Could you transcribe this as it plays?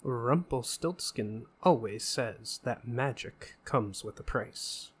Rumpelstiltskin always says that magic comes with a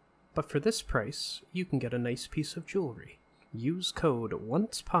price. But for this price, you can get a nice piece of jewelry. Use code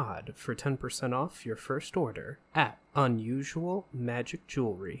ONCEPOD for 10% off your first order at Unusual Magic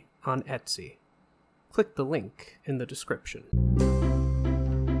Jewelry on Etsy. Click the link in the description.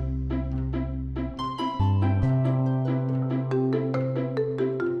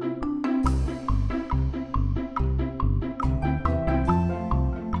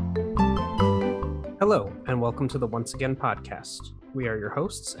 Hello, and welcome to the Once Again podcast. We are your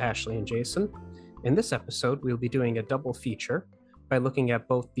hosts, Ashley and Jason. In this episode, we'll be doing a double feature by looking at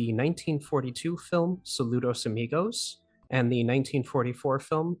both the 1942 film Saludos Amigos and the 1944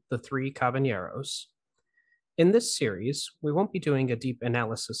 film The Three Caballeros. In this series, we won't be doing a deep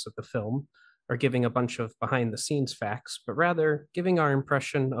analysis of the film or giving a bunch of behind-the-scenes facts, but rather giving our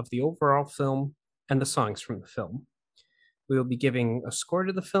impression of the overall film and the songs from the film. We will be giving a score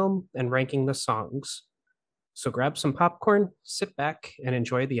to the film and ranking the songs. So grab some popcorn, sit back, and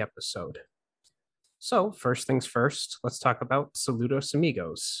enjoy the episode. So, first things first, let's talk about Saludos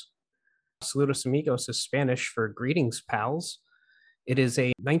Amigos. Saludos Amigos is Spanish for greetings, pals. It is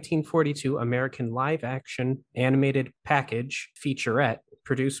a 1942 American live-action animated package featurette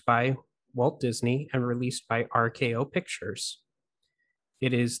produced by Walt Disney and released by RKO Pictures.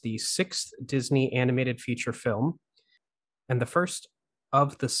 It is the sixth Disney animated feature film and the first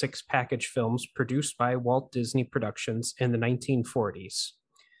of the six package films produced by Walt Disney Productions in the 1940s.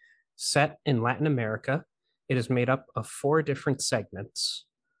 Set in Latin America, it is made up of four different segments.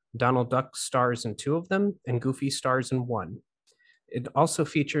 Donald Duck stars in two of them, and Goofy stars in one. It also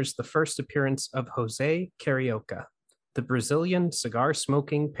features the first appearance of Jose Carioca, the Brazilian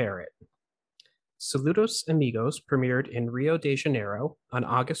cigar-smoking parrot. Saludos Amigos premiered in Rio de Janeiro on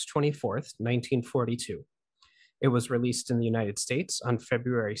August 24th, 1942. It was released in the United States on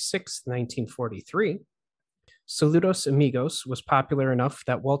February 6, 1943. Saludos Amigos was popular enough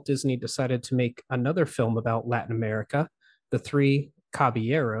that Walt Disney decided to make another film about Latin America, The Three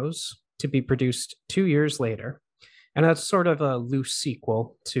Caballeros, to be produced 2 years later. And that's sort of a loose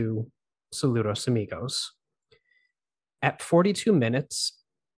sequel to Saludos Amigos. At 42 minutes,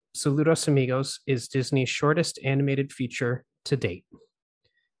 Saludos Amigos is Disney's shortest animated feature to date.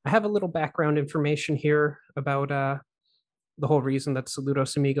 I have a little background information here about the whole reason that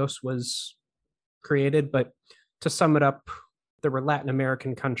Saludos Amigos was created, but to sum it up, there were Latin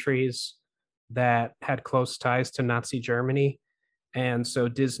American countries that had close ties to Nazi Germany, and so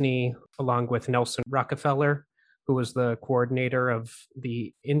Disney, along with Nelson Rockefeller, who was the coordinator of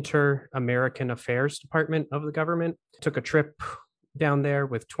the Inter-American Affairs Department of the government, took a trip down there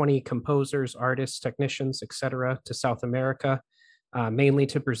with 20 composers, artists, technicians, etc., to South America. Mainly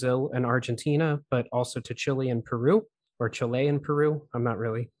to Brazil and Argentina, but also to Chile and Peru, or Chile and Peru. I'm not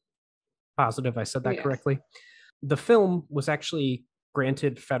really positive I said that correctly. The film was actually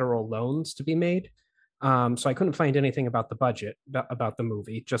granted federal loans to be made, so I couldn't find anything about the budget, about the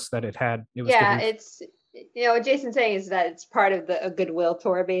movie, just that it was given... It's, what Jason's saying is that it's part of a goodwill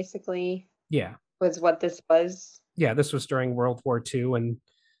tour, basically. Yeah. Was what this was. Yeah, this was during World War II, and,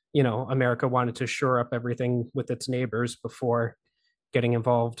 America wanted to shore up everything with its neighbors before getting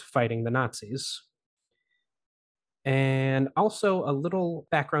involved fighting the Nazis. And also a little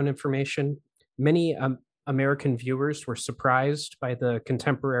background information. Many American viewers were surprised by the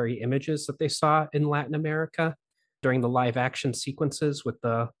contemporary images that they saw in Latin America during the live action sequences with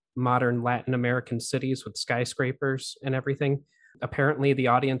the modern Latin American cities with skyscrapers and everything. Apparently, the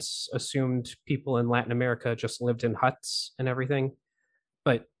audience assumed people in Latin America just lived in huts and everything.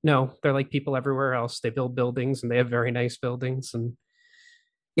 But no, they're like people everywhere else. They build buildings and they have very nice buildings, and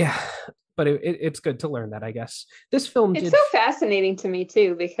yeah, but it's good to learn that, I guess. This film so fascinating to me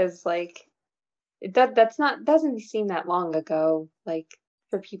too, because doesn't seem that long ago,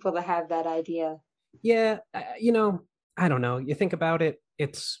 for people to have that idea. Yeah, I don't know. You think about it,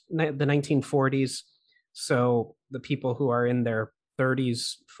 it's the 1940s, so the people who are in their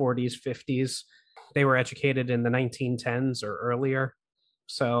 30s, 40s, 50s, they were educated in the 1910s or earlier.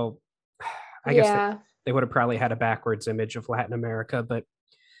 So I guess they would have probably had a backwards image of Latin America, but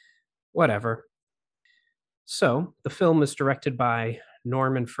whatever. So the film is directed by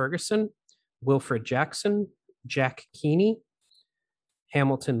Norman Ferguson, Wilfred Jackson, Jack Keeney,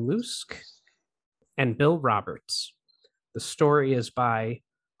 Hamilton Luske, and Bill Roberts. The story is by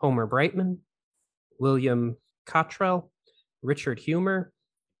Homer Brightman, William Cottrell, Richard Humer,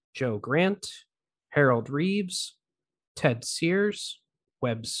 Joe Grant, Harold Reeves, Ted Sears,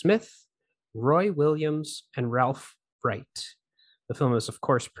 Webb Smith, Roy Williams, and Ralph Wright. The film is, of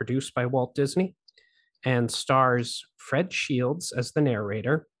course, produced by Walt Disney and stars Fred Shields as the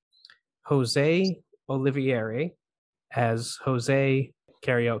narrator, Jose Olivieri as Jose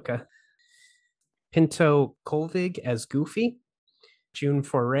Carioca, Pinto Colvig as Goofy, June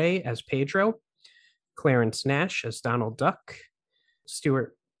Foray as Pedro, Clarence Nash as Donald Duck,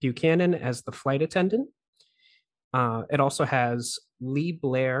 Stuart Buchanan as the flight attendant. It also has Lee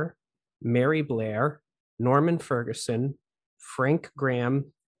Blair, Mary Blair, Norman Ferguson, Frank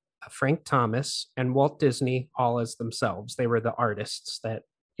Graham, Frank Thomas, and Walt Disney all as themselves. They were the artists that,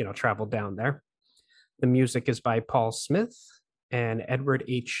 traveled down there. The music is by Paul Smith and Edward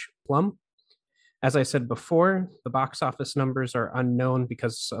H. Plum. As I said before, the box office numbers are unknown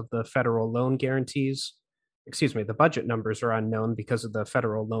because of the federal loan guarantees. Excuse me, the budget numbers are unknown because of the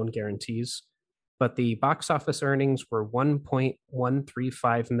federal loan guarantees. But the box office earnings were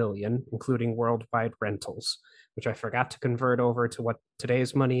 1.135 million, including worldwide rentals, which I forgot to convert over to what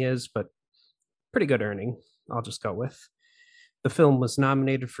today's money is, but pretty good earning, I'll just go with. The film was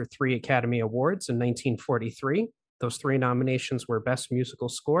nominated for 3 Academy Awards in 1943. Those 3 nominations were Best Musical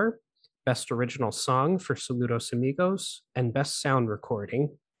Score, Best Original Song for Saludos Amigos, and Best Sound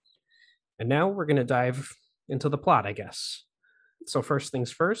Recording. And now we're going to dive into the plot, I guess. So first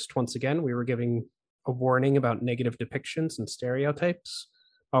things first, once again, we were giving a warning about negative depictions and stereotypes.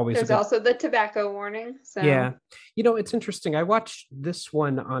 There's also the tobacco warning. So yeah, it's interesting. I watched this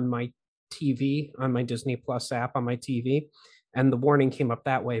one on my TV, on my Disney Plus app on my TV, and the warning came up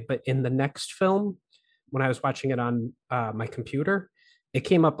that way. But in the next film, when I was watching it on my computer, it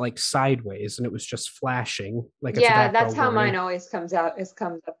came up like sideways, and it was just flashing like a tobacco that's how warning. mine always comes out. It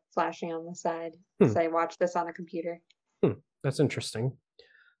comes up flashing on the side. So I watch this on a computer. That's interesting.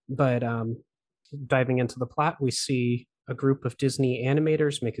 But diving into the plot, we see a group of Disney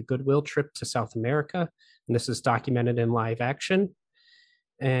animators make a goodwill trip to South America, and this is documented in live action.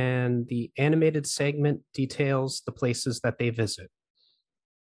 And the animated segment details the places that they visit.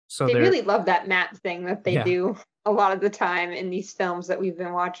 So they really love that map thing that they do a lot of the time in these films that we've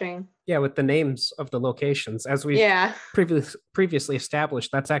been watching. Yeah, with the names of the locations. As we previously established,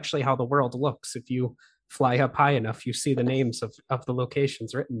 that's actually how the world looks. If you fly up high enough, you see the names of the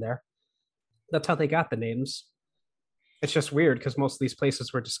locations written there. That's how they got the names. It's just weird because most of these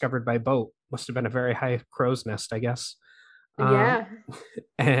places were discovered by boat. Must have been a very high crow's nest, I guess. Yeah.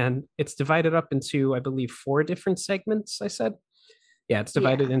 And it's divided up into, I believe, 4 different segments, I said. Yeah, it's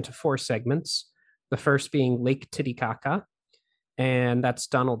divided into 4 segments. The first being Lake Titicaca, and that's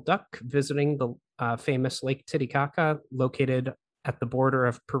Donald Duck visiting the famous Lake Titicaca, located at the border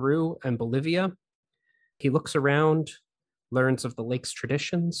of Peru and Bolivia. He looks around, learns of the lake's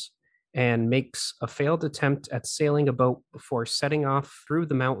traditions, and makes a failed attempt at sailing a boat before setting off through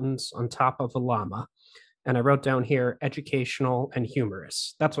the mountains on top of a llama. And I wrote down here, educational and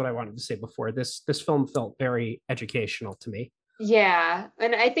humorous. That's what I wanted to say before. This film felt very educational to me. Yeah,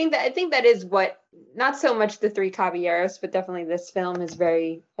 and I think that is what, not so much the 3 Caballeros, but definitely this film is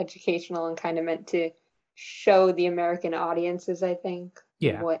very educational and kind of meant to show the American audiences, I think,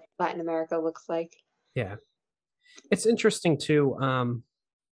 what Latin America looks like. Yeah. It's interesting too,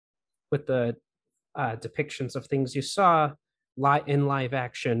 with the depictions of things you saw in live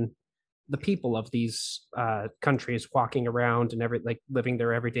action, the people of these countries walking around and living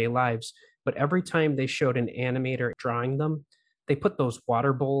their everyday lives. But every time they showed an animator drawing them, they put those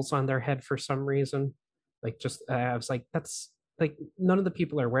water bowls on their head for some reason. I was like, that's like, none of the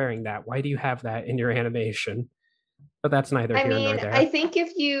people are wearing that. Why do you have that in your animation? But that's neither here nor there. I think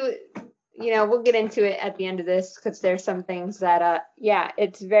if we'll get into it at the end of this, because there's some things that,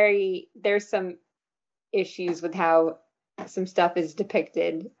 there's some issues with how some stuff is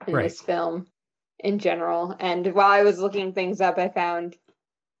depicted in this film in general. And while I was looking things up, I found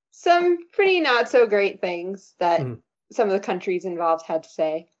some pretty not so great things that some of the countries involved had to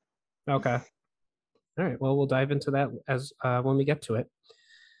say. Okay. All right. Well, we'll dive into that as when we get to it.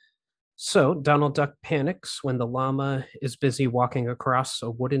 So Donald Duck panics when the llama is busy walking across a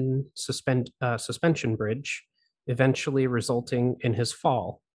wooden suspension bridge, eventually resulting in his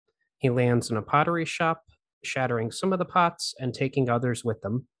fall. He lands in a pottery shop, shattering some of the pots and taking others with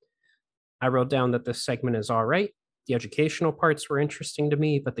them. I wrote down that this segment is all right. The educational parts were interesting to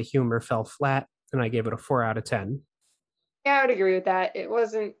me, but the humor fell flat, and I gave it a 4 out of 10. Yeah, I would agree with that. It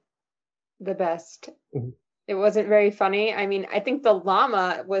wasn't the best. It wasn't very funny. I mean, I think the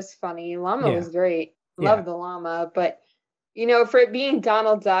llama was funny. Llama was great. Love the llama. But, for it being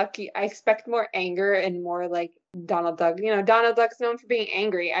Donald Duck, I expect more anger and more like Donald Duck. Donald Duck's known for being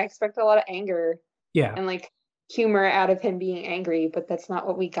angry. I expect a lot of anger. Yeah. And like humor out of him being angry, but that's not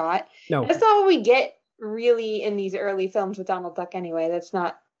what we got. No. That's not what we get really in these early films with Donald Duck anyway. That's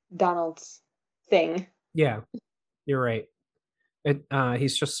not Donald's thing. Yeah, you're right.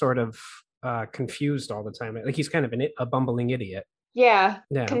 He's just sort of confused all the time. Like he's kind of a bumbling idiot. Yeah.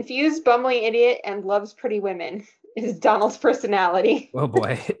 Yeah. Confused, bumbling idiot, and loves pretty women is Donald's personality. Oh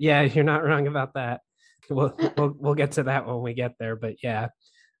boy. Yeah, you're not wrong about that. We'll get to that when we get there, but yeah,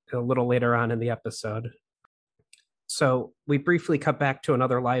 a little later on in the episode. So we briefly cut back to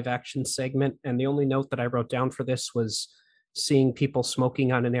another live action segment, and the only note that I wrote down for this was seeing people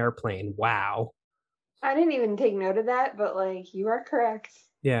smoking on an airplane. Wow. I didn't even take note of that, but like you are correct.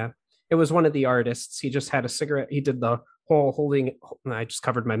 Yeah. It was one of the artists. He just had a cigarette. He did the whole holding. I just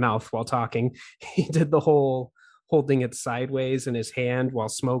covered my mouth while talking. He did the whole holding it sideways in his hand while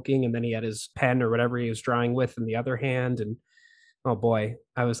smoking, and then he had his pen or whatever he was drawing with in the other hand. And oh boy,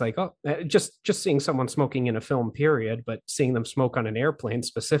 I was like, oh, just seeing someone smoking in a film, period, but seeing them smoke on an airplane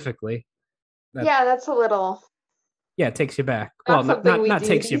specifically. Yeah, that's a little. Yeah, it takes you back. Not Well, something we not do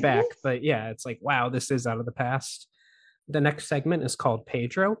takes you these back, days. but yeah, it's like, wow, this is out of the past. The next segment is called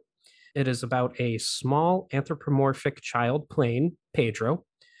Pedro. It is about a small anthropomorphic child plane, Pedro,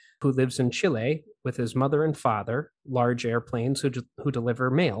 who lives in Chile with his mother and father, large airplanes who deliver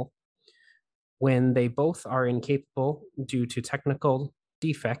mail. When they both are incapable due to technical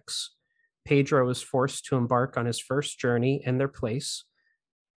defects, Pedro is forced to embark on his first journey in their place,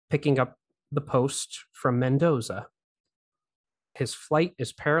 picking up the post from Mendoza. His flight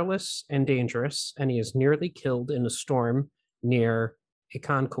is perilous and dangerous, and he is nearly killed in a storm near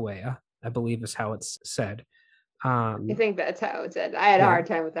Iconquia, I believe is how it's said. I think that's how it said. I had a hard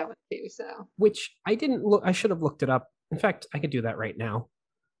time with that one too. So, which I didn't look. I should have looked it up. In fact, I could do that right now.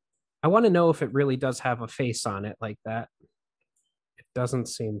 I want to know if it really does have a face on it like that. It doesn't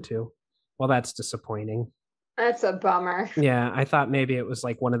seem to. Well, that's disappointing. That's a bummer. Yeah, I thought maybe it was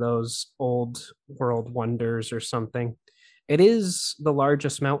like one of those old world wonders or something. It is the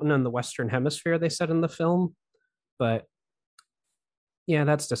largest mountain in the Western Hemisphere, they said in the film, but yeah,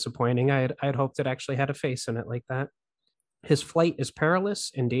 that's disappointing. I'd hoped it actually had a face in it like that. His flight is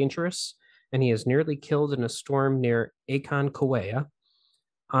perilous and dangerous, and he is nearly killed in a storm near Aconquia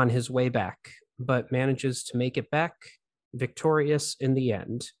on his way back, but manages to make it back victorious in the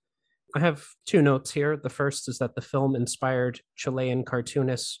end. I have two notes here. The first is that the film inspired Chilean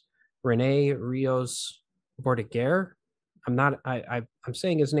cartoonist Rene Rios Bordiguer. I'm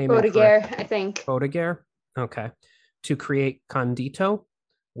saying his name Bordiguer, I think. Bordiguer. Okay. To create Condito,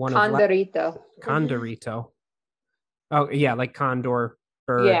 Condorito. Condorito. Oh yeah, like condor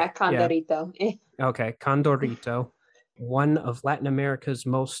bird. Yeah, Condorito. Yeah. Okay, Condorito, one of Latin America's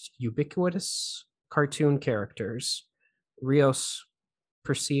most ubiquitous cartoon characters. Rios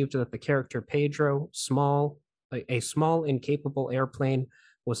perceived that the character Pedro, a small, incapable airplane,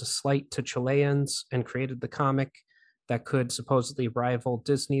 was a slight to Chileans and created the comic that could supposedly rival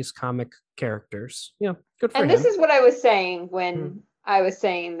Disney's comic characters. Yeah, good for him. And this is what I was saying when I was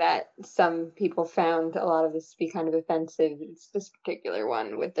saying that some people found a lot of this to be kind of offensive. It's this particular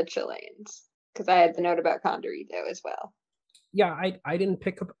one with the Chileans, because I had the note about Condorito as well. Yeah, I didn't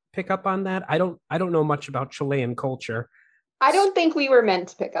pick up on that. I don't know much about Chilean culture. I don't think we were meant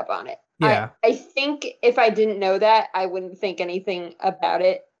to pick up on it. Yeah. I think if I didn't know that, I wouldn't think anything about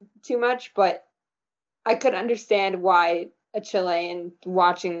it too much, but I could understand why a Chilean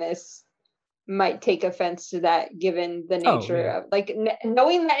watching this might take offense to that, given the nature of like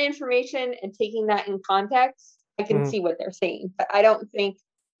knowing that information and taking that in context. I can see what they're saying, but I don't think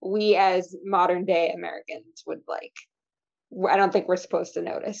we as modern day Americans would like. I don't think we're supposed to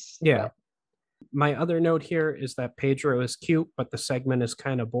notice. Yeah. But. My other note here is that Pedro is cute, but the segment is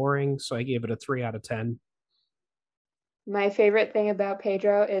kind of boring, so I gave it a 3 out of 10. My favorite thing about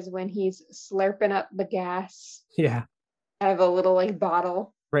Pedro is when he's slurping up the gas. Yeah. Out of a little like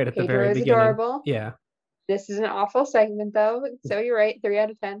bottle. Right at Pedro the very is beginning. Adorable. Yeah. This is an awful segment though. So you're right, 3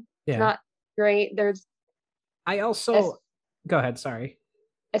 out of 10. Yeah. It's not great. I also go ahead, sorry.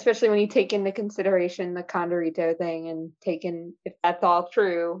 Especially when you take into consideration the Condorito thing and if that's all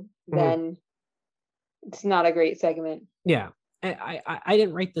true, then it's not a great segment. Yeah. I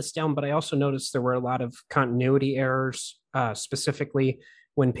didn't write this down, but I also noticed there were a lot of continuity errors, specifically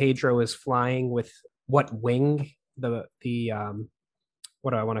when Pedro is flying with what wing, the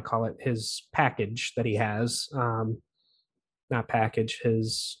what do I want to call it? His package that he has. Not package,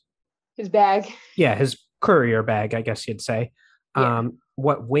 his bag. Yeah, his courier bag, I guess you'd say. Yeah.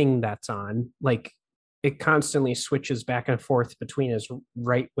 What wing that's on. Like it constantly switches back and forth between his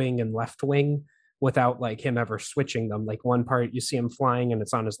right wing and left wing, without like him ever switching them. Like one part you see him flying and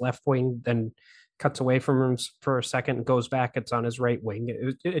it's on his left wing, then cuts away from him for a second, goes back, it's on his right wing.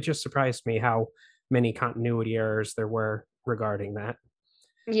 It just surprised me how many continuity errors there were regarding that.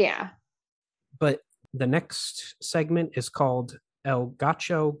 Yeah. But the next segment is called El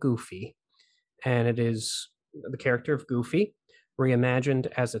Gacho Goofy, and it is the character of Goofy reimagined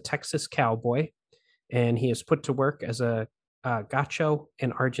as a Texas cowboy, and he is put to work as a gacho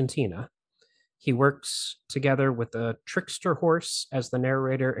in Argentina. He works together with a trickster horse as the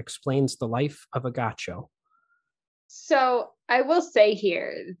narrator explains the life of a gacho. So I will say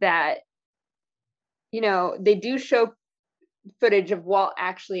here that, they do show footage of Walt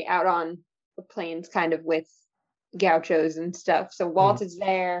actually out on the plains kind of with gauchos and stuff. So Walt is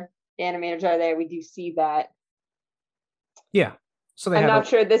there, the animators are there. We do see that. Yeah. So I'm not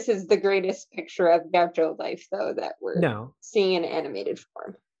sure this is the greatest picture of gaucho life though that we're seeing in animated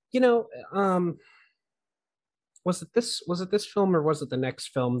form. Was it this film or was it the next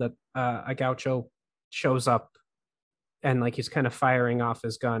film that a gaucho shows up and like he's kind of firing off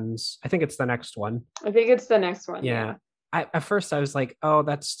his guns? I think it's the next one. I think it's the next one. Yeah. At first I was like, oh,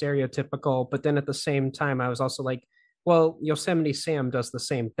 that's stereotypical. But then at the same time, I was also like, well, Yosemite Sam does the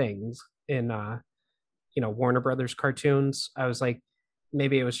same things in, Warner Brothers cartoons. I was like,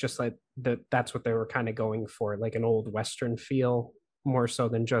 maybe it was just like that's what they were kind of going for, like an old Western feel more so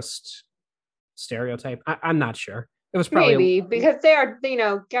than just stereotype. I'm not sure. It was probably because they are,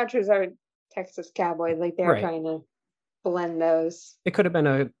 gauchos are Texas cowboys. Like they're trying to blend those. It could have been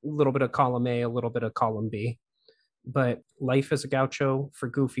a little bit of column A, a little bit of column B. But life as a gaucho for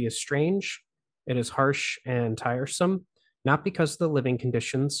Goofy is strange. It is harsh and tiresome, not because of the living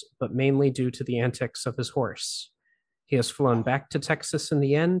conditions, but mainly due to the antics of his horse. He has flown back to Texas in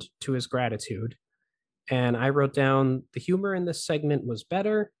the end to his gratitude. And I wrote down the humor in this segment was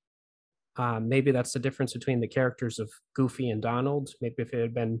better. Maybe that's the difference between the characters of Goofy and Donald. Maybe if it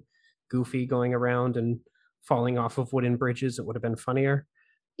had been Goofy going around and falling off of wooden bridges, it would have been funnier.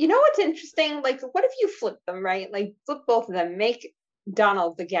 You know what's interesting? Like, what if you flip them, right? Like, flip both of them. Make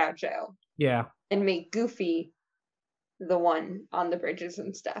Donald the gaucho. Yeah. And make Goofy the one on the bridges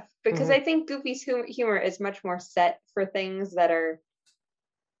and stuff. Because I think Goofy's humor is much more set for things that are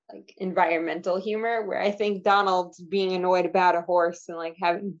like environmental humor, where I think Donald being annoyed about a horse and like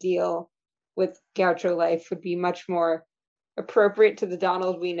having to deal with gaucho life would be much more appropriate to the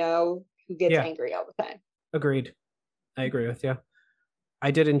Donald we know who gets angry all the time. Agreed. I agree with you.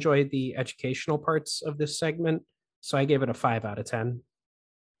 I did enjoy the educational parts of this segment, so I gave it a 5 out of 10.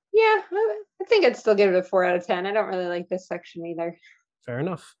 Yeah, I think I'd still give it a 4 out of 10. I don't really like this section either. Fair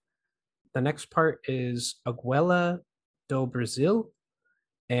enough. The next part is Aguela do Brasil,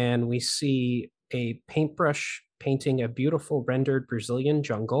 and we see a paintbrush painting a beautiful rendered Brazilian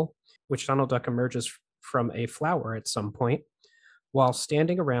jungle, which Donald Duck emerges from a flower at some point. While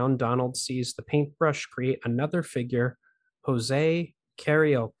standing around, Donald sees the paintbrush create another figure, Jose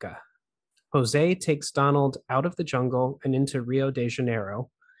Carioca. Jose takes Donald out of the jungle and into Rio de Janeiro,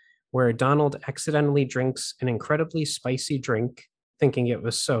 where Donald accidentally drinks an incredibly spicy drink, thinking it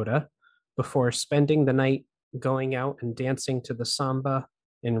was soda, before spending the night going out and dancing to the samba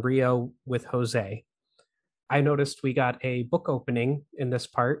in Rio with Jose. I noticed we got a book opening in this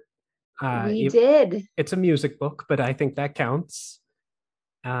part. We did. It's a music book, but I think that counts.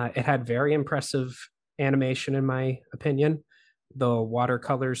 It had very impressive animation, in my opinion. The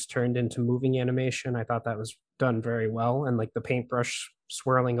watercolors turned into moving animation. I thought that was done very well, and like the paintbrush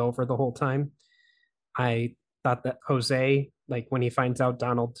swirling over the whole time. I thought that Jose, like when he finds out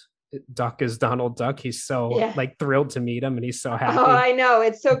Donald Duck is Donald Duck, he's so like thrilled to meet him, and he's so happy. Oh, I know,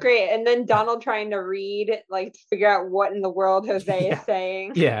 it's so great. And then Donald trying to read, like to figure out what in the world Jose is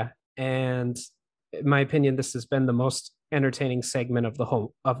saying. Yeah, and in my opinion, this has been the most entertaining segment of the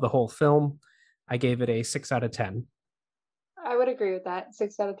whole film. I gave it a 6 out of 10. I would agree with that.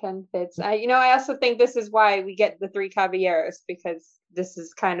 6 out of 10 fits. I also think this is why we get the Three Caballeros, because this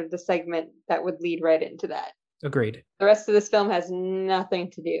is kind of the segment that would lead right into that. Agreed. The rest of this film has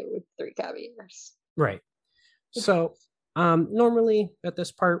nothing to do with Three Caballeros. Right. So normally at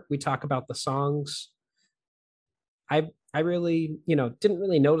this part, we talk about the songs. I really, didn't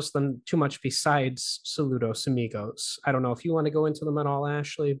really notice them too much besides Saludos Amigos. I don't know if you want to go into them at all,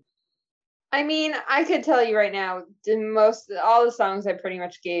 Ashley. I mean, I could tell you right now, all the songs I pretty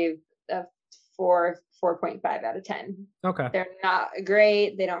much gave a 4.5 out of 10. Okay. They're not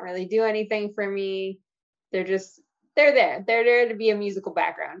great. They don't really do anything for me. They're there. They're there to be a musical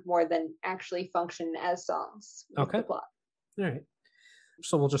background more than actually function as songs. Okay. The plot. All right.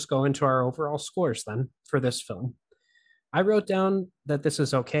 So we'll just go into our overall scores then for this film. I wrote down that this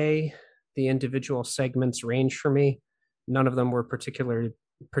is okay. The individual segments range for me. None of them were particularly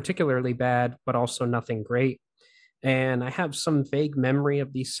bad, but also nothing great. And I have some vague memory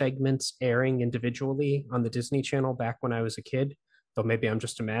of these segments airing individually on the Disney Channel back when I was a kid, though maybe I'm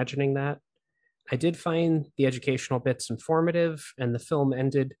just imagining that. I did find the educational bits informative, and the film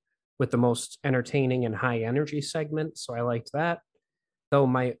ended with the most entertaining and high energy segment, so I liked that. Though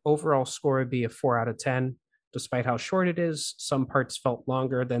my overall score would be a 4 out of 10. Despite how short it is, some parts felt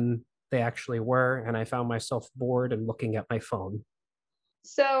longer than they actually were, and I found myself bored and looking at my phone.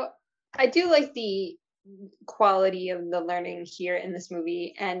 So I do like the quality of the learning here in this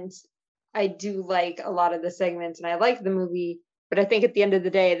movie, and I do like a lot of the segments, and I like the movie. But I think at the end of the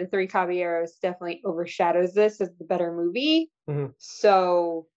day, The Three Caballeros definitely overshadows this as the better movie. Mhm.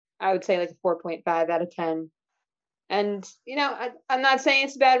 So I would say like a 4.5 out of 10. And, I'm not saying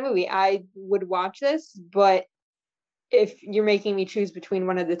it's a bad movie. I would watch this, but if you're making me choose between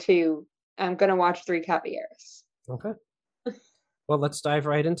one of the two, I'm going to watch Three Caballeros. Okay. Well, let's dive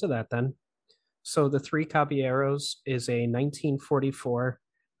right into that then. So, The Three Caballeros is a 1944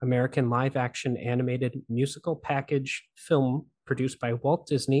 American live action animated musical package film produced by Walt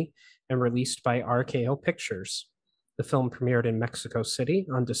Disney and released by RKO Pictures. The film premiered in Mexico City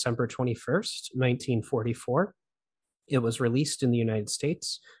on December 21st, 1944. It was released in the United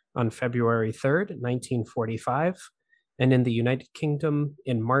States on February 3rd, 1945, and in the United Kingdom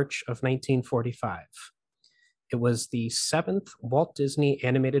in March of 1945. It was the seventh Walt Disney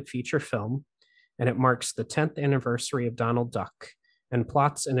animated feature film, and it marks the 10th anniversary of Donald Duck and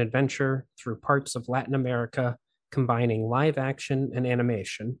plots an adventure through parts of Latin America, combining live action and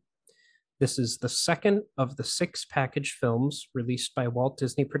animation. This is the second of the 6 package films released by Walt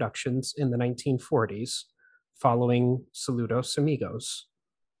Disney Productions in the 1940s, following Saludos Amigos.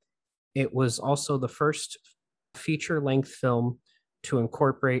 It was also the first feature-length film to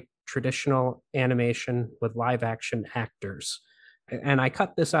incorporate traditional animation with live-action actors. And I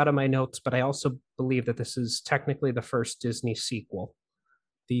cut this out of my notes, but I also believe that this is technically the first Disney sequel.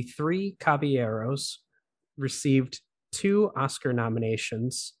 The Three Caballeros received 2 Oscar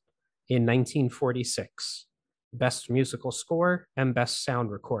nominations in 1946, Best Musical Score and Best Sound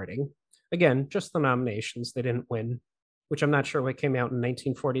Recording. Again, just the nominations. They didn't win, which I'm not sure what came out in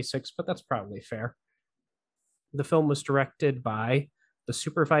 1946, but that's probably fair. The film was directed by the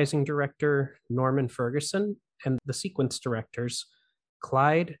supervising director, Norman Ferguson, and the sequence directors,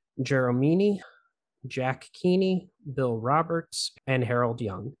 Clyde Geromini, Jack Keeney, Bill Roberts, and Harold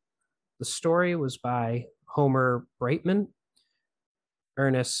Young. The story was by Homer Brightman,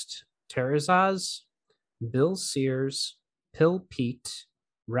 Ernest Terrazas, Bill Sears, Pill Pete,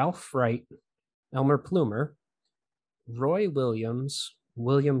 Ralph Wright, Elmer Plumer, Roy Williams,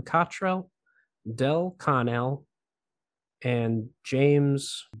 William Cottrell, Del Connell, and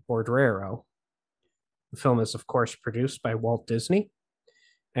James Bordrero. The film is, of course, produced by Walt Disney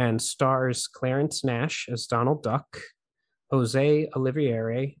and stars Clarence Nash as Donald Duck, Jose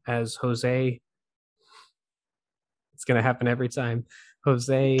Olivieri as Jose. It's going to happen every time.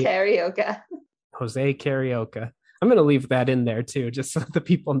 Jose Carioca. I'm going to leave that in there too, just so the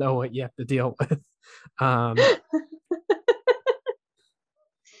people know what you have to deal with.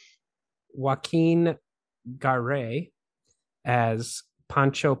 Joaquin Garay as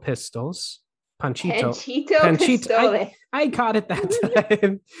Pancho Pistols. Panchito Pistole. I caught it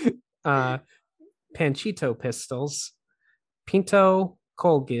that time. Panchito Pistols. Pinto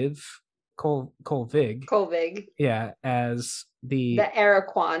Colvig. Yeah, as the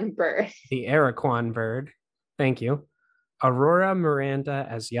Araquan bird. The Araquan bird. Thank you. Aurora Miranda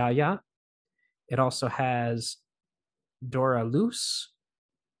as Yaya. It also has Dora Luce,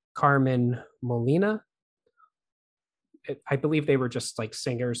 Carmen Molina. I believe they were just like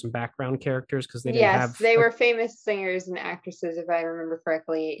singers and background characters because they didn't have. They were famous singers and actresses, if I remember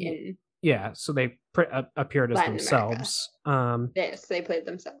correctly. So they appeared as Latin themselves. Yes, they played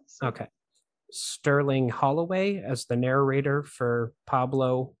themselves. Okay. Sterling Holloway as the narrator for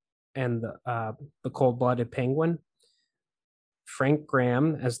Pablo and the Cold-Blooded Penguin. Frank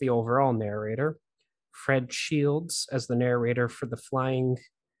Graham as the overall narrator. Fred Shields as the narrator for the Flying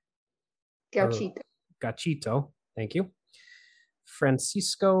Gachito. Thank you.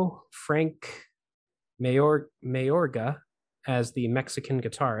 Francisco Frank Mayorga as the Mexican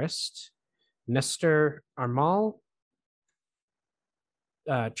guitarist. Nestor Armal,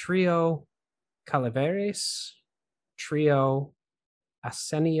 Trio Calaveras, Trio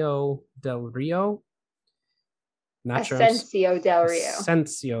Asensio del Rio. Asensio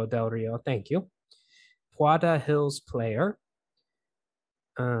del Rio, thank you. Puada Hills Player.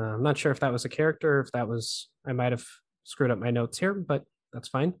 I'm not sure if that was a character, if that was, I might have screwed up my notes here, but that's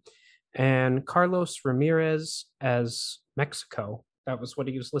fine. And Carlos Ramirez as Mexico. That was what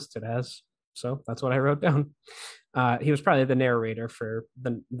he was listed as. So that's what I wrote down. He was probably the narrator for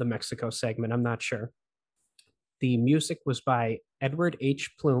the Mexico segment. I'm not sure. The music was by Edward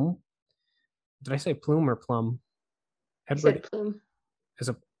H. Plume. Did I say Plume or Plum? You said Edward Plume. is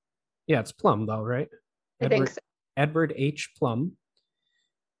a Yeah, it's Plum though, right? I think Edward so. Edward H. Plum,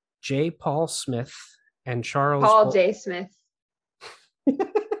 J. Paul Smith, and Charles Paul J. Smith.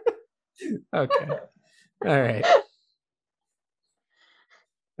 Okay. All right.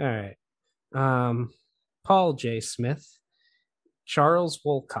 All right. Paul J. Smith, Charles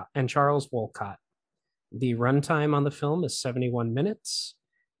Wolcott. The runtime on the film is 71 minutes,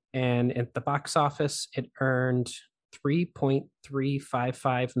 and at the box office, it earned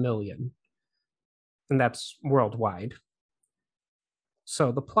 3.355 million, and that's worldwide.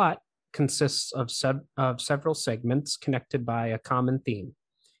 So the plot consists of several segments connected by a common theme.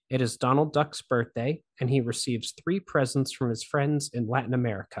 It is Donald Duck's birthday, and he receives 3 presents from his friends in Latin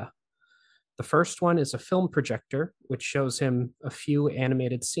America. The first one is a film projector, which shows him a few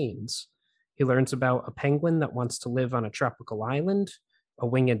animated scenes. He learns about a penguin that wants to live on a tropical island, a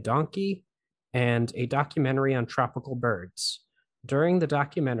winged donkey, and a documentary on tropical birds. During the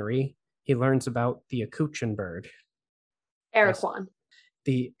documentary, he learns about the Acuchin bird. Araquan.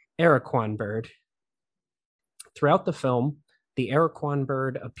 The Araquan bird. Throughout the film, the Araquan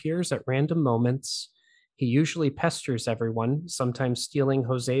bird appears at random moments. He usually pesters everyone, sometimes stealing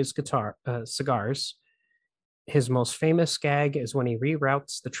Jose's cigars. His most famous gag is when he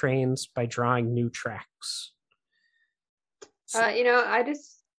reroutes the trains by drawing new tracks. I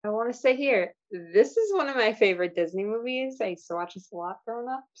want to say here, this is one of my favorite Disney movies. I used to watch this a lot growing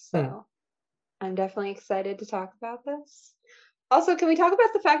up, so I'm definitely excited to talk about this. Also, can we talk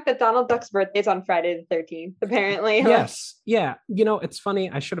about the fact that Donald Duck's birthday is on Friday the 13th, apparently? Yes. Yeah. It's funny.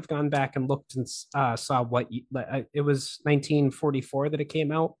 I should have gone back and looked and saw what it was 1944 that it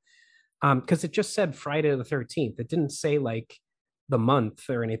came out. Because it just said Friday the 13th. It didn't say like the month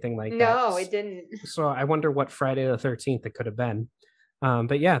or anything like that. No, it didn't. So I wonder what Friday the 13th it could have been.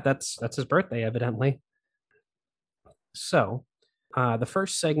 But yeah, that's his birthday, evidently. So the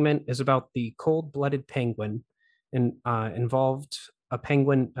first segment is about the cold-blooded penguin involving a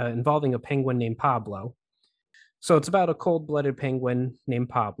penguin named Pablo. So it's about a cold-blooded penguin named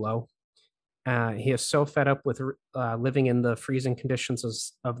Pablo. He is so fed up with living in the freezing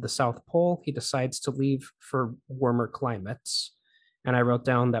conditions of the South Pole, he decides to leave for warmer climates. And I wrote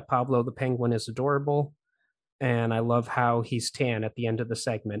down that Pablo the penguin is adorable, and I love how he's tan at the end of the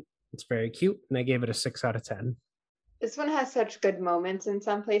segment. It's very cute, and I gave it a 6 out of 10. This one has such good moments in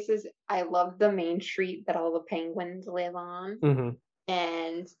some places. I love the main street that all the penguins live on. Mm-hmm.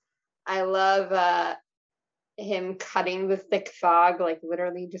 And I love him cutting the thick fog, like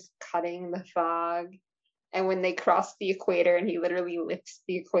literally just cutting the fog. And when they cross the equator and he literally lifts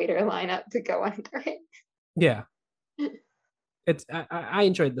the equator line up to go under it. Yeah. I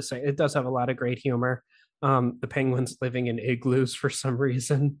enjoyed the segment. It does have a lot of great humor. The penguins living in igloos for some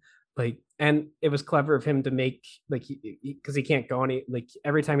reason. And it was clever of him to make because he can't go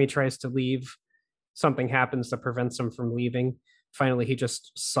every time he tries to leave, something happens that prevents him from leaving. Finally, he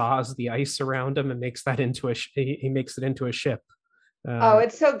just saws the ice around him and makes that into he makes it into a ship.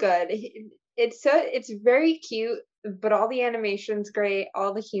 It's so good. It's very cute, but all the animation's great.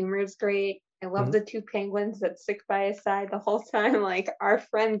 All the humor is great. I love the 2 penguins that stick by his side the whole time. Like, our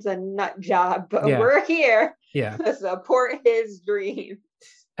friend's a nut job, but we're here to support his dream.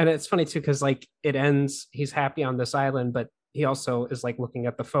 And it's funny too, because it ends, he's happy on this island, but he also is looking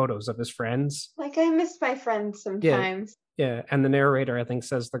at the photos of his friends. I miss my friends sometimes. Yeah. And the narrator, I think,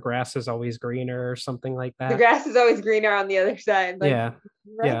 says the grass is always greener or something like that. The grass is always greener on the other side.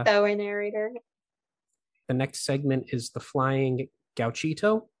 Right that way, narrator. The next segment is the flying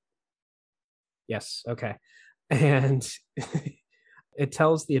gauchito. Yes. Okay. And it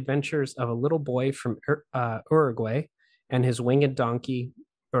tells the adventures of a little boy from Uruguay and his winged donkey,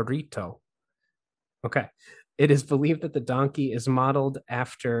 Burrito. Okay. It is believed that the donkey is modeled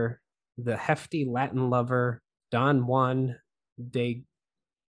after the hefty Latin lover Don Juan de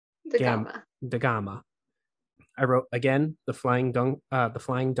Gama. I wrote again, the flying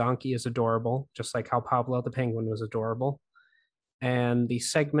donkey is adorable, just like how Pablo the penguin was adorable. And the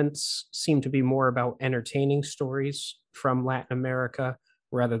segments seem to be more about entertaining stories from Latin America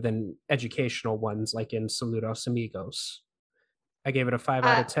rather than educational ones like in Saludos Amigos. I gave it a 5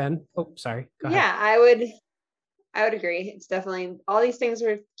 out of 10. Oh, sorry. Go ahead. Yeah, I would agree. It's definitely, all these things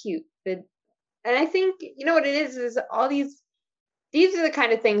are cute. And I think, what it is all these are the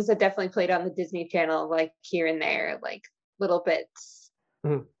kind of things that definitely played on the Disney Channel, here and there, little bits.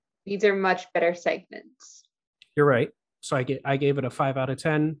 Mm-hmm. These are much better segments. You're right. So I gave it a 5 out of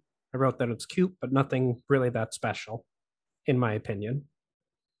 10. I wrote that it's cute, but nothing really that special, in my opinion.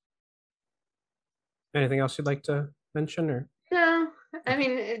 Anything else you'd like to mention? Or no, I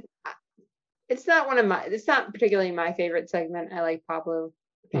mean, it's not particularly my favorite segment. I like Pablo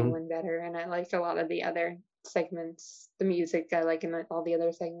the Mhm. Penguin better, and I like a lot of the other segments. The music I like in all the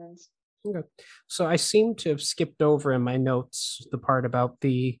other segments. Okay. So I seem to have skipped over in my notes the part about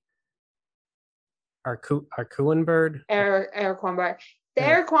the Arcuan bird. Eric Weinberg. The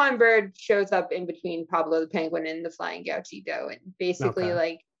Eric. Eric Weinberg shows up in between Pablo the Penguin and the Flying Gauchito, and basically Okay.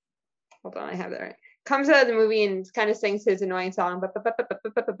 like, hold on, I have that right. Comes out of the movie and kind of sings his annoying song, like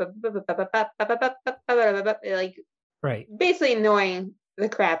Right. basically annoying the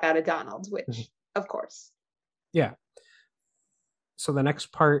crap out of Donald, Mhm. which of course. Yeah. So the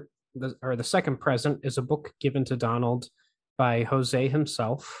next part, the second present, is a book given to Donald by Jose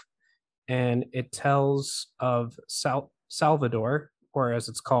himself, and it tells of Salvador, or as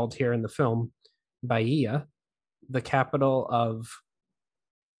it's called here in the film, Bahia, the capital of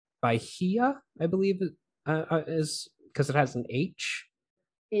Bahia, I believe, is because it has an H,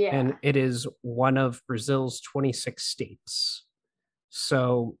 and Yeah. it is one of Brazil's 26 states.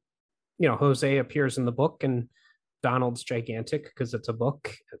 So, Jose appears in the book, and Donald's gigantic because it's a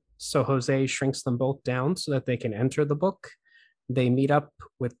book. So Jose shrinks them both down so that they can enter the book. They meet up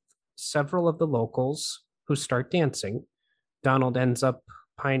with several of the locals who start dancing. Donald ends up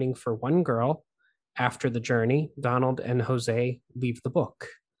pining for one girl. After the journey, Donald and Jose leave the book.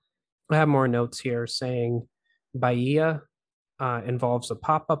 I have more notes here saying Bahia involves a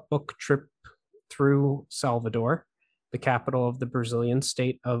pop up book trip through Salvador, the capital of the Brazilian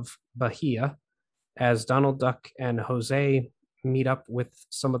state of Bahia, as Donald Duck and Jose meet up with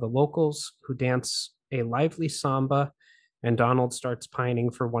some of the locals who dance a lively samba, and Donald starts pining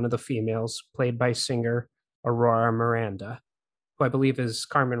for one of the females, played by singer Aurora Miranda, who I believe is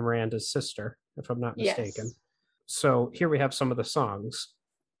Carmen Miranda's sister, if I'm not mistaken. Yes. So here we have some of the songs.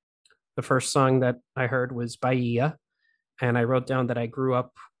 The first song that I heard was Bahia, and I wrote down that I grew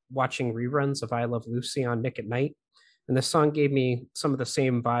up watching reruns of I Love Lucy on Nick at Night. And this song gave me some of the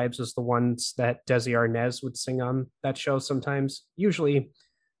same vibes as the ones that Desi Arnaz would sing on that show sometimes. Usually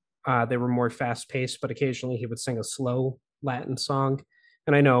they were more fast paced, but occasionally he would sing a slow Latin song.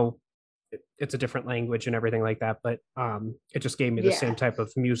 And I know it's a different language and everything like that, but it just gave me the Yeah. same type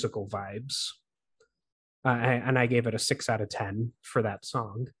of musical vibes. And I gave it a 6 out of 10 for that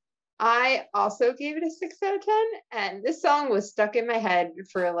song. I also gave it a 6 out of 10, and this song was stuck in my head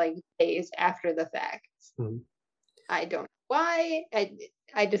for like days after the fact. I don't know why.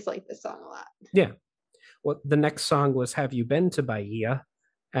 I just like this song a lot. Yeah. Well, the next song was Have You Been to Bahia?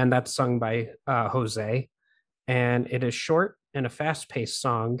 And that's sung by Jose. And it is short and a fast paced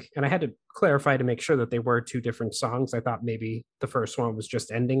song. And I had to clarify to make sure that they were two different songs. I thought maybe the first one was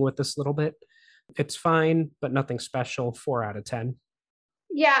just ending with this little bit. It's fine, but nothing special. 4 out of 10.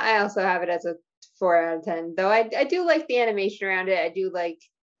 Yeah, I also have it as a 4 out of 10. Though I do like the animation around it. I do like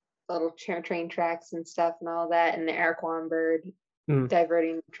little train tracks and stuff and all that, and the Eric Weinberg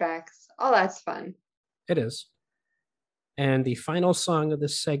diverting tracks. All that's fun. It is. And the final song of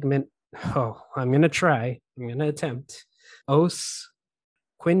this segment, I'm going to try. I'm going to attempt. Os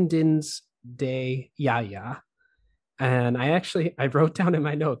Quindins de Yaya. And I wrote down in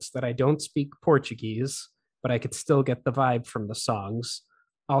my notes that I don't speak Portuguese, but I could still get the vibe from the songs.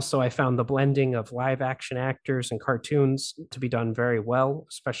 Also, I found the blending of live action actors and cartoons to be done very well,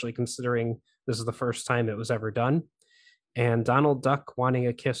 especially considering this is the first time it was ever done. And Donald Duck wanting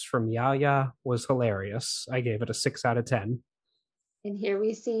a kiss from Yaya was hilarious. I gave it a 6 out of 10. And here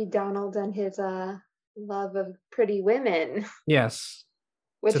we see Donald and his love of pretty women. Yes.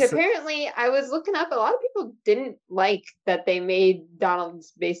 Which apparently I was looking up, a lot of people didn't like that they made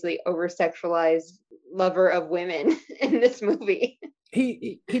Donald's basically over-sexualized lover of women in this movie.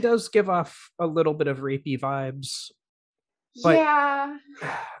 He does give off a little bit of rapey vibes. But yeah.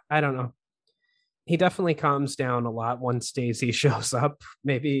 I don't know. He definitely calms down a lot once Daisy shows up.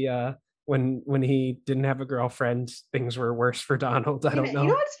 Maybe when he didn't have a girlfriend, things were worse for Donald. I don't know. You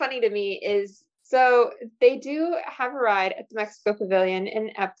know what's funny to me is, so they do have a ride at the Mexico Pavilion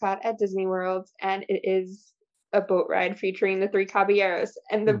in Epcot at Disney World, and it is a boat ride featuring the three caballeros.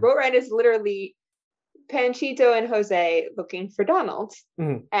 And the boat ride is literally Panchito and Jose looking for Donald.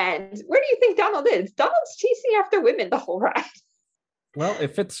 And where do you think Donald is? Donald's chasing after women the whole ride. Well,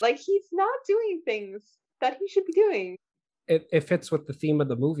 if it's like, he's not doing things that he should be doing. It fits with the theme of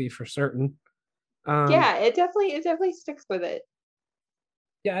the movie for certain. Yeah, it definitely sticks with it.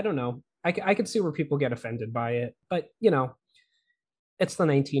 Yeah, I don't know. I could see where people get offended by it, but it's the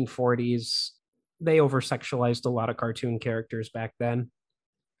 1940s. They over-sexualized a lot of cartoon characters back then.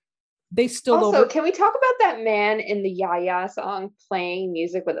 They still also, can we talk about that man in the Yaya song playing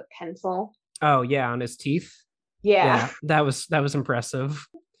music with a pencil? Oh yeah, on his teeth. Yeah, that was impressive.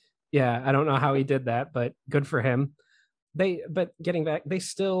 Yeah, I don't know how he did that, but good for him. But getting back, they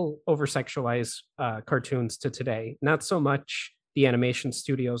still over sexualize cartoons to today. Not so much the animation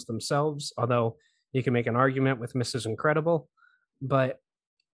studios themselves, although you can make an argument with Mrs. Incredible, but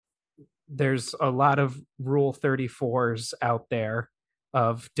there's a lot of Rule 34s out there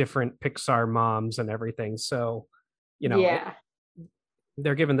of different Pixar moms and everything. So, Yeah.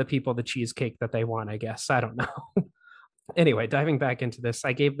 they're giving the people the cheesecake that they want, I guess. I don't know. Anyway, diving back into this,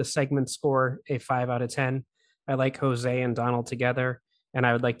 I gave the segment score a 5 out of 10. I like Jose and Donald together, and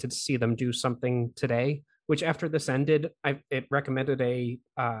I would like to see them do something today. Which, after this ended, it recommended a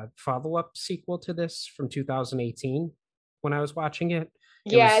follow up sequel to this from 2018 when I was watching it.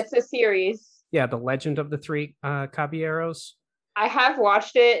 It Yeah, was, it's a series. yeah, The Legend of the Three Caballeros. I have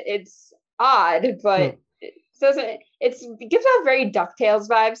watched it. It's odd, Hmm. but it doesn't it gives off very DuckTales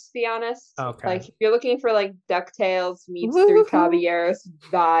vibes, to be honest. Okay. Like if you're looking for like DuckTales meets Three Woohoo. Caballeros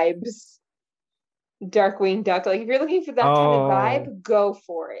vibes, Darkwing Duck. Like if you're looking for that kind of Oh, vibe, go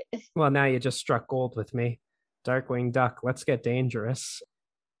for it. well, now you just struck gold with me. Darkwing Duck, let's get dangerous.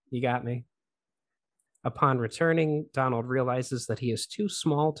 You got me. Upon returning, Donald realizes that he is too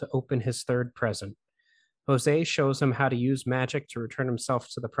small to open his third present. Jose shows him how to use magic to return himself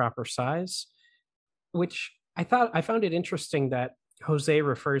to the proper size, which I found it interesting that Jose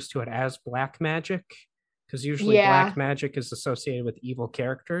refers to it as black magic, because usually black Yeah. magic is associated with evil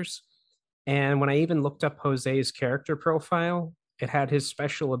characters. And when I even looked up Jose's character profile, it had his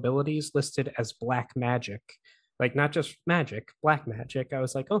special abilities listed as black magic. Like not just magic, black magic. I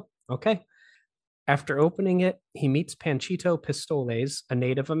was like, oh, okay. After opening it, he meets Panchito Pistoles, a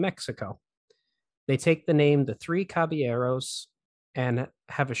native of Mexico. They take the name the Three Caballeros and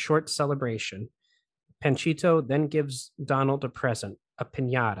have a short celebration. Panchito then gives Donald a present, a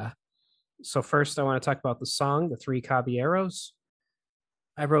pinata. So, first, I want to talk about the song, The Three Caballeros.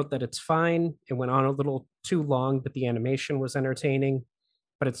 I wrote that it's fine. It went on a little too long, but the animation was entertaining,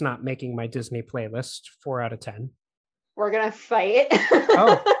 but it's not making my Disney playlist. 4 out of 10. We're gonna fight.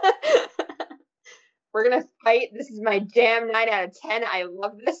 Oh, We're gonna fight. This is my jam. 9 out of 10. I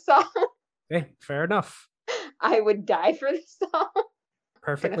love this song. hey, fair enough. I would die for this song. I'm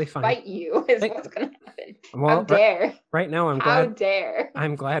Perfectly gonna fine. fight you. Is Hey, what's gonna happen. How well, dare? right now How dare?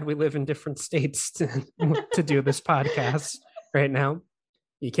 I'm glad we live in different states to do this podcast right now.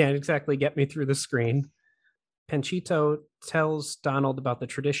 You can't exactly get me through the screen. Panchito tells Donald about the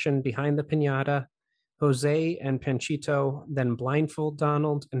tradition behind the pinata. Jose and Panchito then blindfold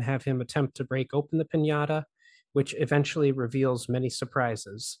Donald and have him attempt to break open the pinata, which eventually reveals many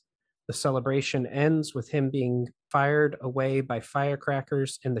surprises. The celebration ends with him being fired away by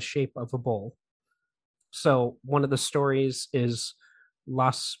firecrackers in the shape of a bull. So, one of the stories is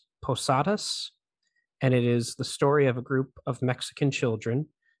Las Posadas, and it is the story of a group of Mexican children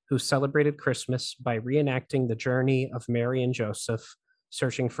who celebrated Christmas by reenacting the journey of Mary and Joseph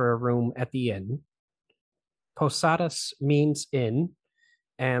searching for a room at the inn. Posadas means inn,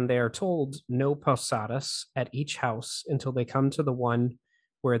 and they are told no posadas at each house until they come to the one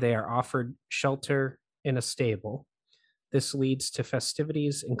where they are offered shelter in a stable. This leads to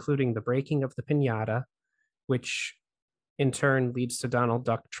festivities, including the breaking of the pinata, which in turn leads to Donald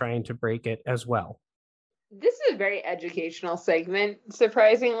Duck trying to break it as well. This is a very educational segment,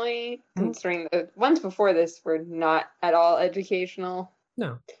 surprisingly, Mhm. considering the ones before this were not at all educational.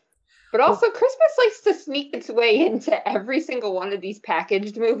 No. But Well, also, Christmas likes to sneak its way into every single one of these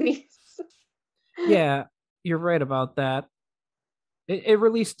packaged movies. yeah, you're right about that. It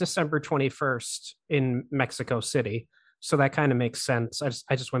released December 21st in Mexico City. So that kind of makes sense.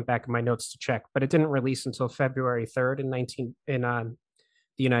 I just went back in my notes to check, but it didn't release until February 3rd in the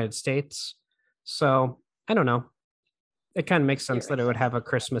United States. So I don't know. It kind of makes sense that it would have a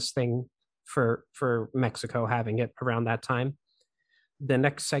Christmas thing for Mexico having it around that time. The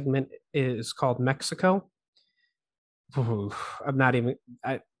next segment is called Mexico. Ooh, I'm not even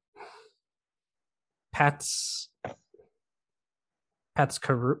I, Pats Pats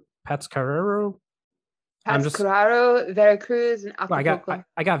Pats Carrero. I'm just Pascuaro, Veracruz, and well, Acapulco.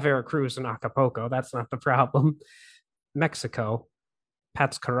 I got Veracruz and Acapulco. That's not the problem. Mexico,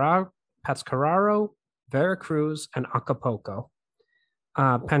 Pats Carraro, Veracruz, and Acapulco.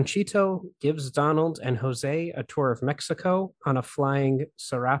 Panchito gives Donald and Jose a tour of Mexico on a flying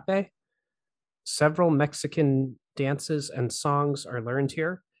serape. Several Mexican dances and songs are learned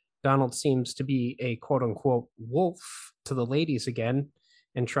here. Donald seems to be a quote unquote wolf to the ladies again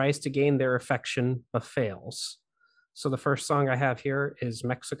and tries to gain their affection but fails. So the first song I have here is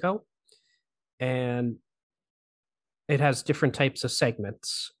Mexico, and it has different types of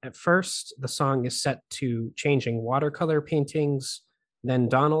segments. At first, the song is set to changing watercolor paintings, Then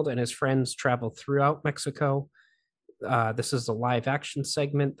Donald and his friends travel throughout Mexico. This is a live action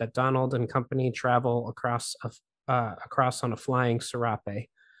segment that Donald and company travel across on a flying serape.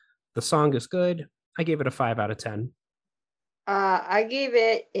 The song is good. I gave it a 5 out of 10. I gave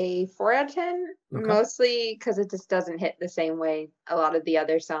it a 4 out of 10, Okay. mostly because it just doesn't hit the same way a lot of the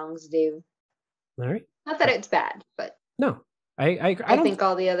other songs do. All right. Not that it's bad, but No, I I don't think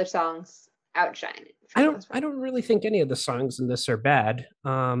all the other songs outshine it. I don't really think any of the songs in this are bad.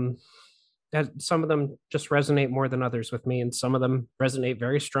 That some of them just resonate more than others with me, and some of them resonate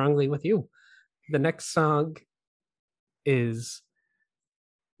very strongly with you. The next song is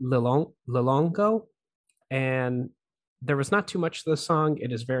Lilongo, and there was not too much to the song.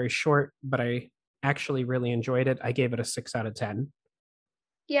 It is very short, but I actually really enjoyed it. I gave it a 6 out of 10.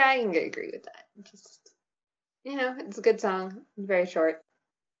 Yeah, I can agree with that. Just, it's a good song. Very short.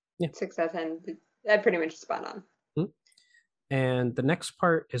 Yeah. 6 out of 10. That pretty much spot on. And the next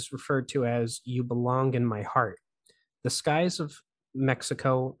part is referred to as You Belong in My Heart. The skies of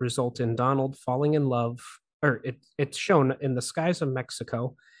Mexico result in Donald falling in love, or it's shown in the skies of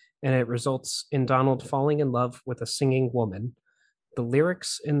Mexico, and it results in Donald falling in love with a singing woman. The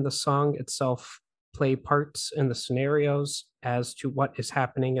lyrics in the song itself play parts in the scenarios as to what is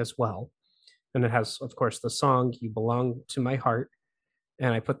happening as well. And it has, of course, the song You Belong to My Heart.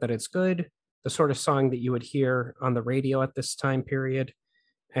 And I put that it's good, the sort of song that you would hear on the radio at this time period.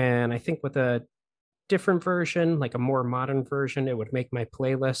 And I think with a different version, like a more modern version, it would make my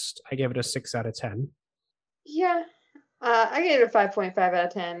playlist. I gave it a 6 out of 10. Yeah, I gave it a 5.5 out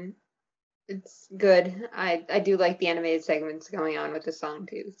of 10. It's good. I do like the animated segments going on with the song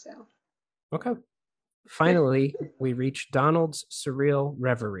too. So Okay. Finally, we reach Donald's surreal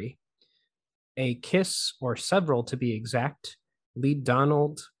reverie. A kiss, or several to be exact, lead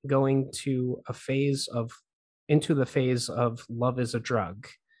Donald going into the phase of love is a drug.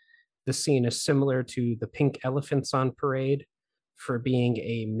 The scene is similar to the pink elephants on parade for being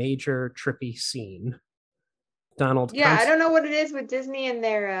a major trippy scene. Donald. Yeah, I don't know what it is with Disney and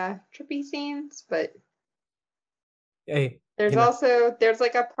their trippy scenes, but Hey, there's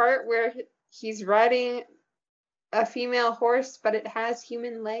like a part where he's riding a female horse, but it has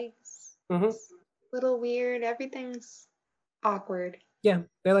human legs. Mm-hmm. It's a little weird. Everything's awkward. Yeah,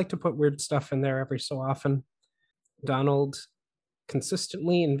 they like to put weird stuff in there every so often. Donald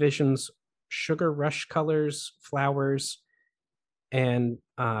consistently envisions sugar rush colors, flowers, and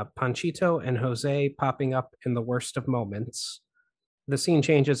Panchito and Jose popping up in the worst of moments. The scene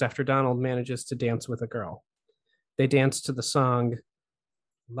changes after Donald manages to dance with a girl. They dance to the song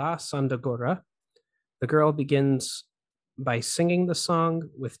La Sandagora. The girl begins by singing the song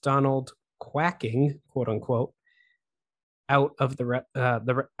with Donald quacking, quote unquote, out the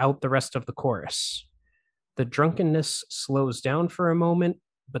rest of the chorus. The drunkenness slows down for a moment,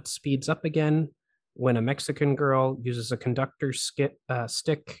 but speeds up again when a Mexican girl uses a conductor's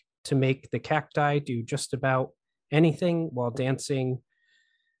stick to make the cacti do just about anything while dancing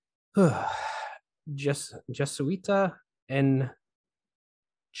Jesuita and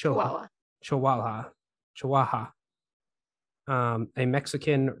Chihuahua, a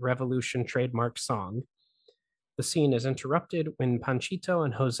Mexican Revolution trademark song. The scene is interrupted when Panchito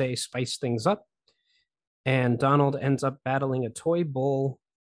and Jose spice things up, and Donald ends up battling a toy bull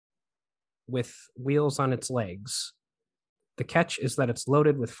with wheels on its legs. The catch is that it's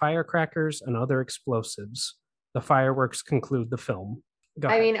loaded with firecrackers and other explosives. The fireworks conclude the film.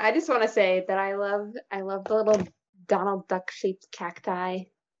 I mean, I just want to say that I love the little Donald Duck shaped cacti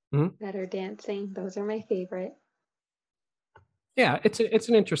that are dancing. Those are my favorite. Yeah, it's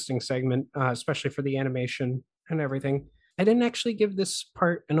an interesting segment, especially for the animation and everything. I didn't actually give this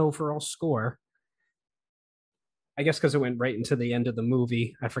part an overall score. I guess because it went right into the end of the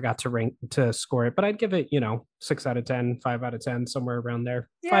movie, I forgot to score it, but I'd give it, 6 out of 10, 5 out of 10, somewhere around there.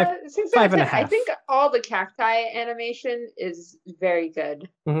 Yeah, 6 out of 10. 5.5. I think all the cacti animation is very good.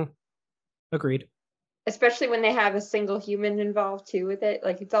 Mm-hmm. Agreed. Especially when they have a single human involved too with it.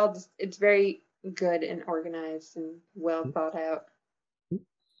 Like it's very good and organized and well thought out.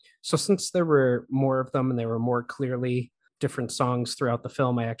 So since there were more of them and there were more clearly different songs throughout the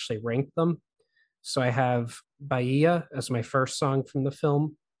film, I actually ranked them. So I have Bahia as my first song from the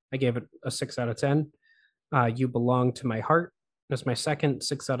film. I gave it a 6 out of 10. You Belong to My Heart as my second,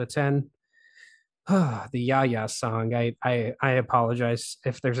 6 out of 10. The Yaya song. I apologize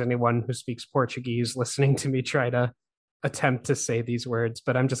if there's anyone who speaks Portuguese listening to me try to attempt to say these words,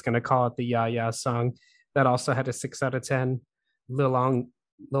 but I'm just going to call it the Yaya song. That also had a 6 out of 10.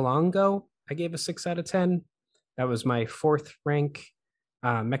 Lilongo, I gave a 6 out of 10. That was my fourth rank.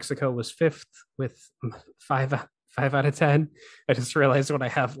 Mexico was fifth with 5 5 out of 10. I just realized what I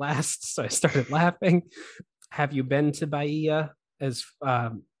have last, so I started laughing. Have You Been to Bahia as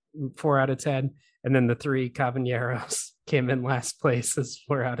 4 out of 10. And then the 3 Caballeros came in last place as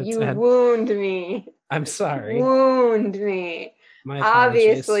 4 out of 10. You wound me. I'm sorry. Wound me. My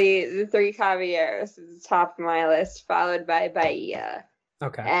apologies. Obviously, the 3 Caballeros is the top of my list, followed by Bahia.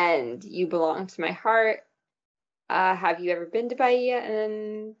 Okay. And You Belong to My Heart. Have You Ever Been to Bahia?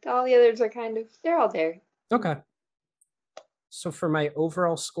 And all the others are they're all there. Okay. So for my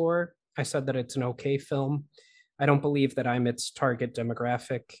overall score, I said that it's an okay film. I don't believe that I'm its target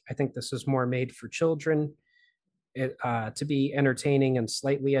demographic. I think this is more made for children, to be entertaining and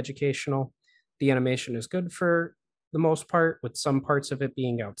slightly educational. The animation is good for the most part, with some parts of it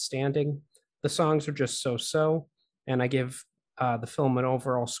being outstanding. The songs are just so-so, and I give the film an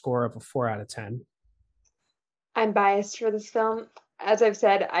overall score of a 4 out of 10. I'm biased for this film. As I've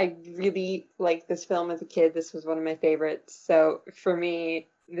said, I really liked this film as a kid. This was one of my favorites. So for me,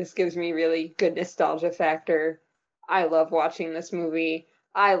 this gives me really good nostalgia factor. I love watching this movie.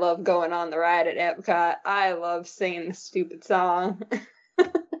 I love going on the ride at Epcot. I love singing the stupid song.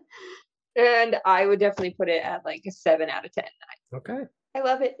 And I would definitely put it at like a 7 out of 10. Okay. I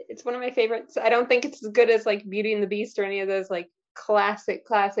love it. It's one of my favorites. I don't think it's as good as like Beauty and the Beast or any of those like classic,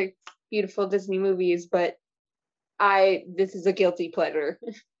 beautiful Disney movies, but this is a guilty pleasure.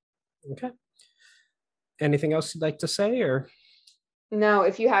 Okay. Anything else you'd like to say, or? No,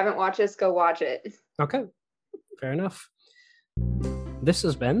 if you haven't watched this, go watch it. Okay. Fair enough. This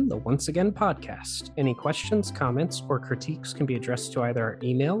has been the Once Again podcast. Any questions, comments, or critiques can be addressed to either our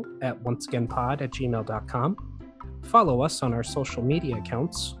email at onceagainpod@gmail.com. Follow us on our social media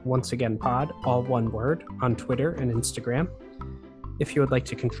accounts, Once Again Pod, all one word, on Twitter and Instagram. If you would like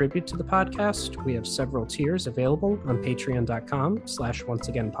to contribute to the podcast, we have several tiers available on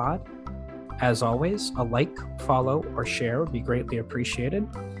patreon.com/onceagainpod. As always, a like, follow, or share would be greatly appreciated.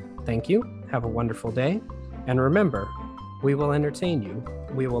 Thank you. Have a wonderful day. And remember, we will entertain you.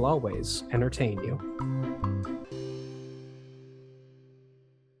 We will always entertain you.